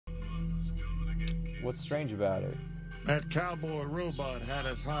What's strange about it? That cowboy robot had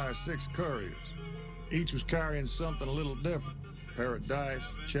us hire 6 couriers. Each was carrying something a little different. Pair of dice,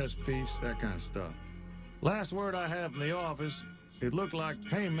 chess piece, that kind of stuff. Last word I have from the office, it looked like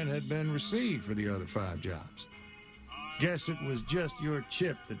payment had been received for the other 5 jobs. Guess it was just your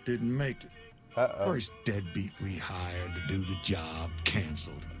chip that didn't make it. First deadbeat we hired to do the job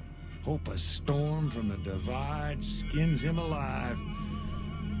canceled. Hope a storm from the divide skins him alive.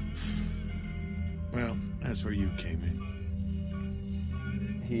 Well, that's where you came in.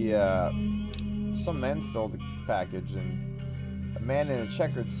 Some men stole the package, and a man in a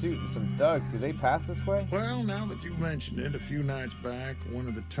checkered suit and some thugs. Did they pass this way? Well, now that you mentioned it, a few nights back, one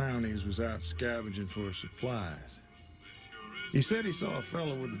of the townies was out scavenging for supplies. He said he saw a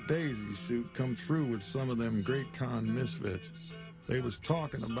fellow with a daisy suit come through with some of them Great Con misfits. They was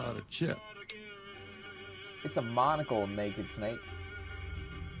talking about a chip. It's a monocle, naked snake.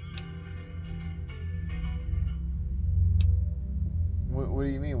 What do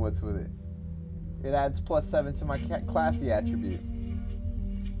you mean, what's with it? It adds +7 to my classy attribute.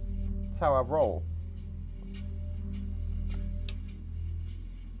 That's how I roll.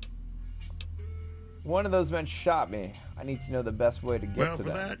 One of those men shot me. I need to know the best way to get to them. Well,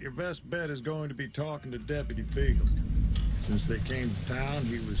 for that, your best bet is going to be talking to Deputy Beagle. Since they came to town,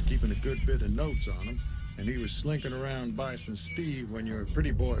 he was keeping a good bit of notes on them, and he was slinking around Bison Steve when your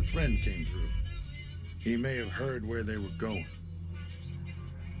pretty boy friend came through. He may have heard where they were going.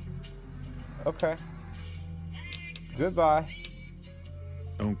 Okay. Goodbye.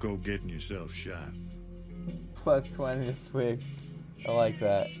 Don't go getting yourself shot. +20 to swig. I like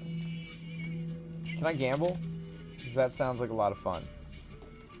that. Can I gamble? Because that sounds like a lot of fun.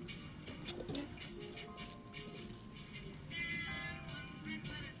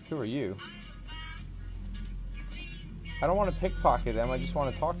 Who are you? I don't want to pickpocket them, I just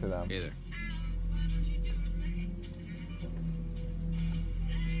want to talk to them. Hey there.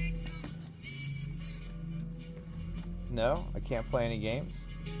 No, I can't play any games.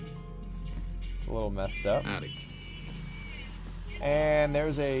 It's a little messed up. Howdy. And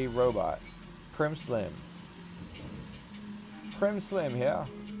there's a robot. Prim Slim. Prim Slim, yeah.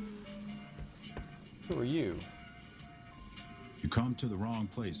 Who are you? You come to the wrong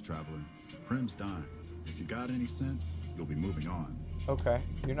place, traveler. Prim's dying. If you got any sense, you'll be moving on. Okay,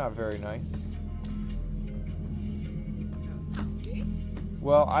 you're not very nice.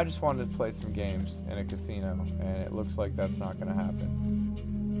 Well, I just wanted to play some games in a casino, and it looks like that's not going to happen.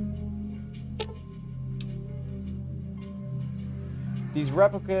 These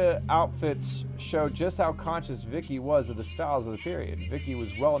replica outfits show just how conscious Vicky was of the styles of the period. Vicky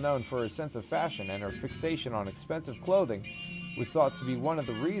was well known for her sense of fashion, and her fixation on expensive clothing was thought to be one of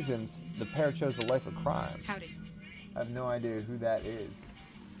the reasons the pair chose a life of crime. Howdy. I have no idea who that is.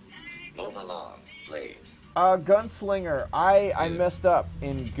 Move along, please. Gunslinger. I messed up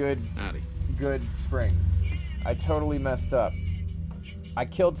in Good Springs. I totally messed up. I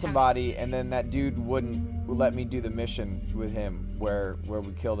killed somebody, and then that dude wouldn't let me do the mission with him where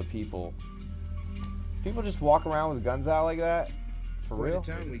we kill the people. People just walk around with guns out like that? For Quite real? a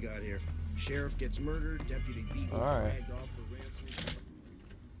town we got here. Sheriff gets murdered, Deputy Beagle dragged off for ransom.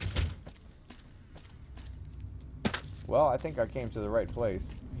 Well, I think I came to the right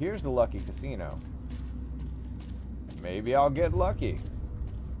place. Here's the Lucky Casino. Maybe I'll get lucky.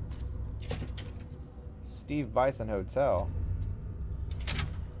 Steve Bison Hotel.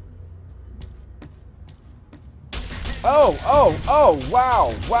 Oh,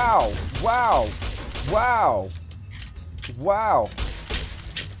 wow, wow, wow, wow, wow,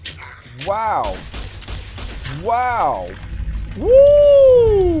 wow, wow,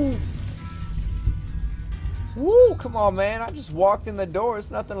 woo! Woo, come on, man. I just walked in the door.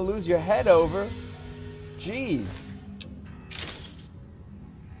 It's nothing to lose your head over. Jeez.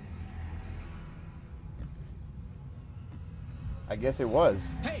 I guess it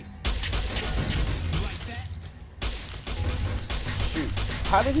was. Hey! Shoot.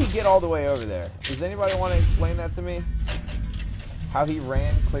 How did he get all the way over there? Does anybody want to explain that to me? How he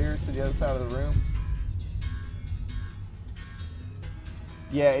ran clear to the other side of the room?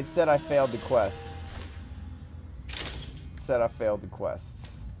 Yeah, it said I failed the quest. It said I failed the quest.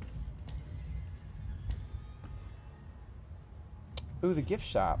 Ooh, the gift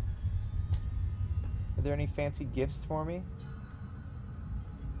shop. Are there any fancy gifts for me?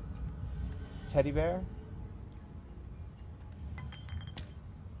 Teddy bear?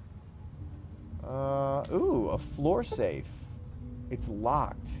 Ooh, a floor safe. It's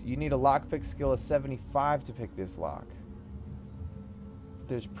locked. You need a lockpick skill of 75 to pick this lock.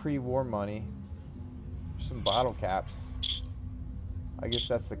 There's pre-war money. Some bottle caps. I guess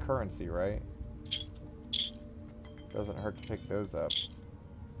that's the currency, right? Doesn't hurt to pick those up.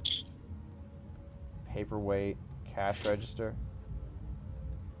 Paperweight, cash register.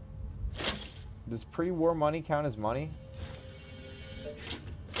 Does pre-war money count as money?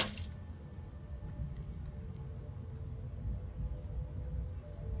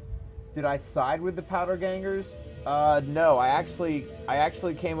 Did I side with the powder gangers? No, I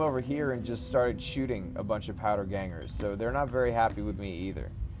actually came over here and just started shooting a bunch of powder gangers, so they're not very happy with me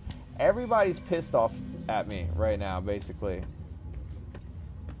either. Everybody's pissed off at me right now, basically.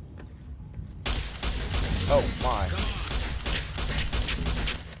 Oh my.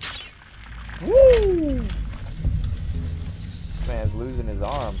 Woo! This man's losing his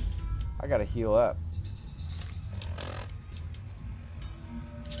arm. I gotta heal up.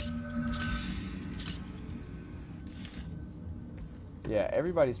 Yeah,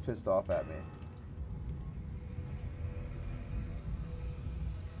 everybody's pissed off at me.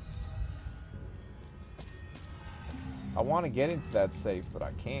 I want to get into that safe, but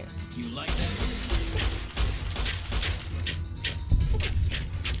I can't. You like that?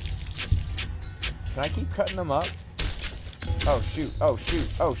 Can I keep cutting them up? Oh shoot, oh shoot,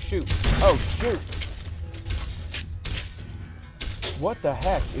 oh shoot, oh shoot! What the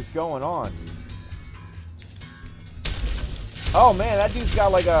heck is going on? Oh man, that dude's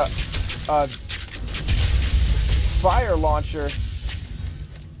got like a fire launcher.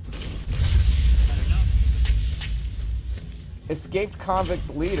 Escaped convict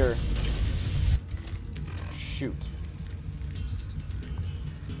leader. Shoot.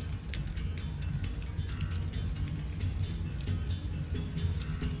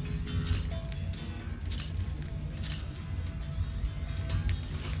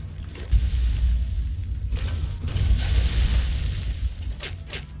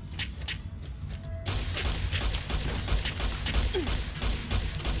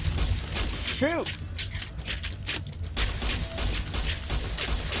 Shoot!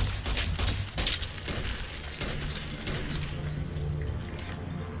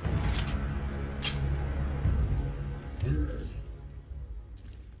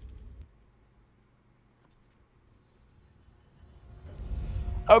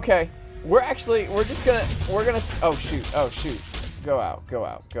 Okay, we're just gonna, oh shoot, go out.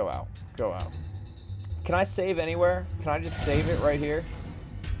 Can I save anywhere? Can I just save it right here?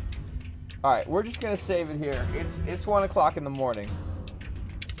 Alright, we're just gonna save it here. It's 1 o'clock in the morning.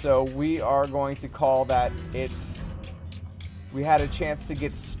 So we are going to call that we had a chance to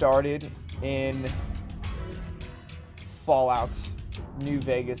get started in Fallout New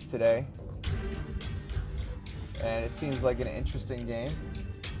Vegas today. And it seems like an interesting game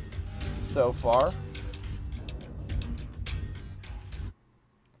so far.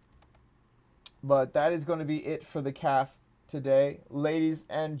 But that is going to be it for the cast today. Ladies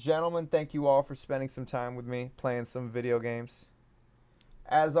and gentlemen, thank you all for spending some time with me playing some video games.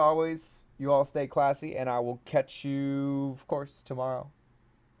 As always, you all stay classy, and I will catch you, of course, tomorrow.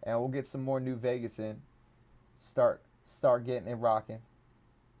 And we'll get some more New Vegas in. Start getting it rocking.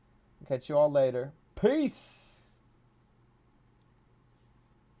 Catch you all later. Peace!